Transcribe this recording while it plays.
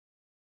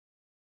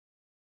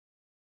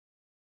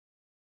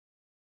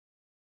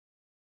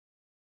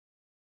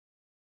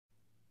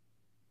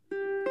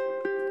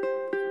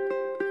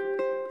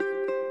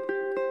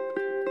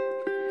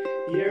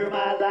You're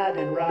my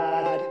lightning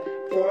rod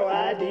for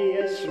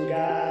ideas from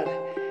God,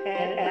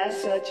 and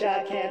as such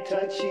I can't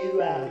touch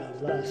you out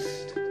of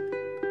lust.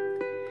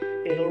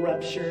 It'll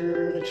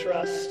rupture the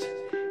trust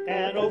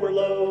and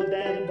overload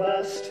and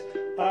bust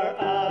our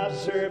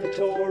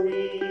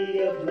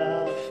observatory of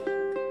love.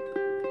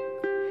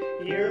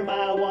 You're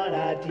my one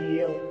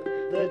ideal,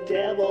 the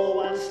devil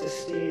wants to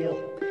steal.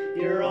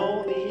 You're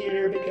only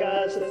here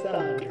because the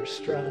thunder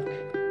struck.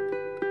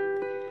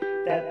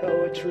 That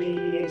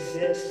poetry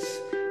exists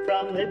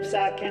from lips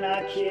I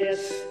cannot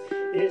kiss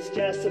is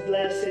just a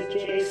blessed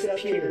case of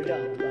pure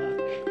dumb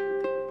luck.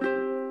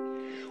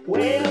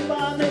 Way up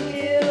on the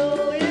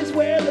hill is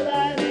where the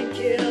lightning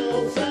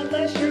kills,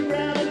 unless you're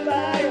grounded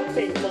by a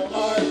faithful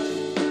heart.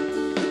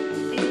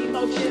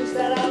 Emotions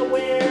that I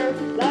wear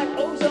like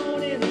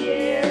ozone in the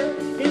air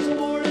is a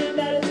warning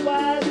that it's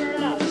wiser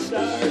not to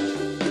start.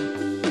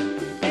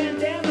 And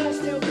damn, I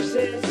still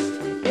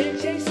persist in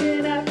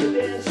chasing after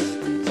this.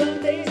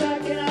 Some days I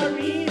cannot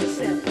read the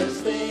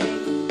simplest thing.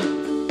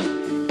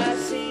 I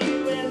see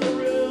you in the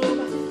room,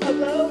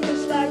 aglow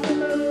just like the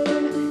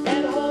moon,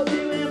 and to hold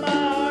you in my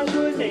arms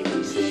would make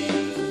me sing.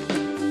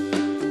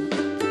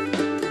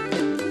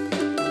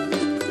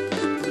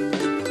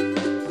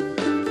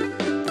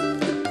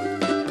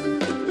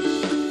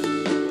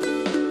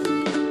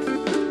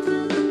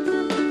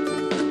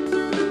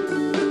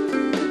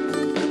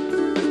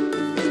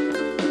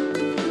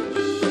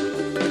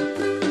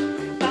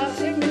 I'll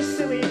sing this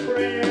silly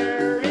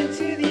prayer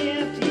into the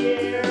empty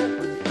air,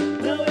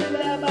 knowing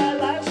that my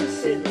life's a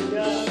sitting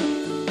duck.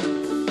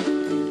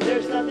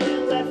 There's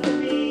nothing left for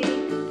me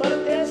but a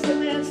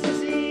pestilence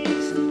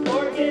disease,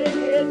 or getting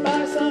hit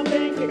by some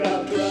big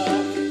pickup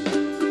truck.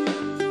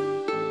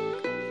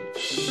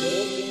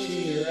 Look into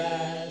your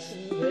eyes,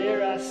 and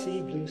there I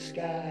see blue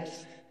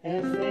skies,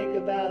 and think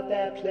about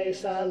that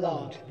place I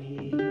long to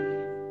be.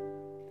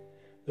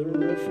 The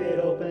roof, it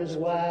opens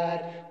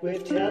wide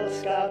with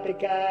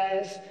telescopic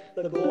eyes.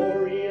 The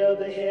glory of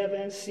the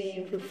heavens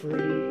seen for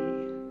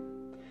free.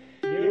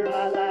 You're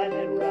my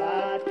lightning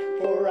rod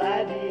for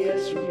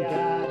ideas from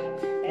God,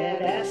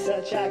 and as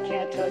such I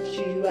can't touch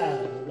you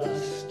out of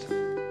lust.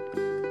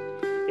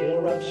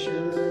 It'll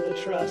rupture the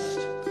trust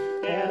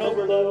and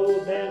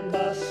overload and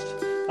bust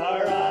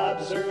our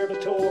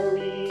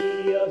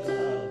observatory of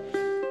love.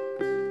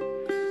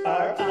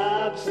 Our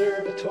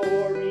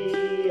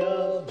observatory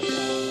of love.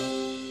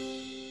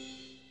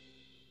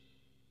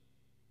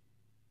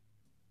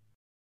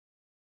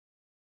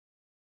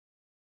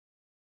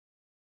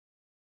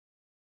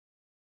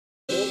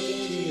 Look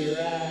into your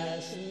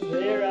eyes, and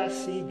there I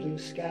see blue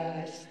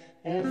skies,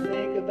 and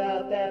think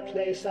about that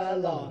place I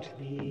long to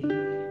be.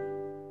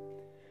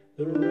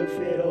 The roof,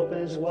 it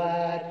opens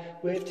wide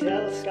with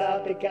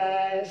telescopic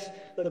eyes.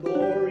 The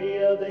glory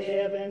of the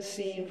heavens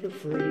seen for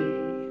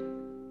free.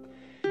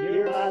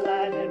 You're my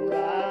lightning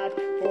rod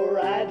for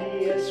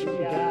ideas from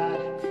God,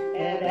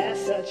 and as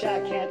such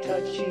I can't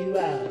touch you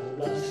out of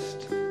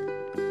lust.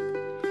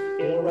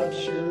 It'll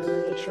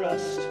rupture the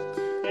trust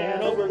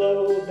and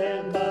overload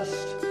and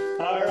bust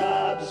our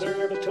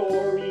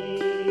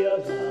observatory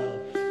of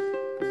love.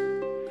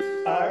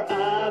 Our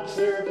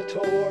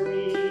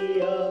observatory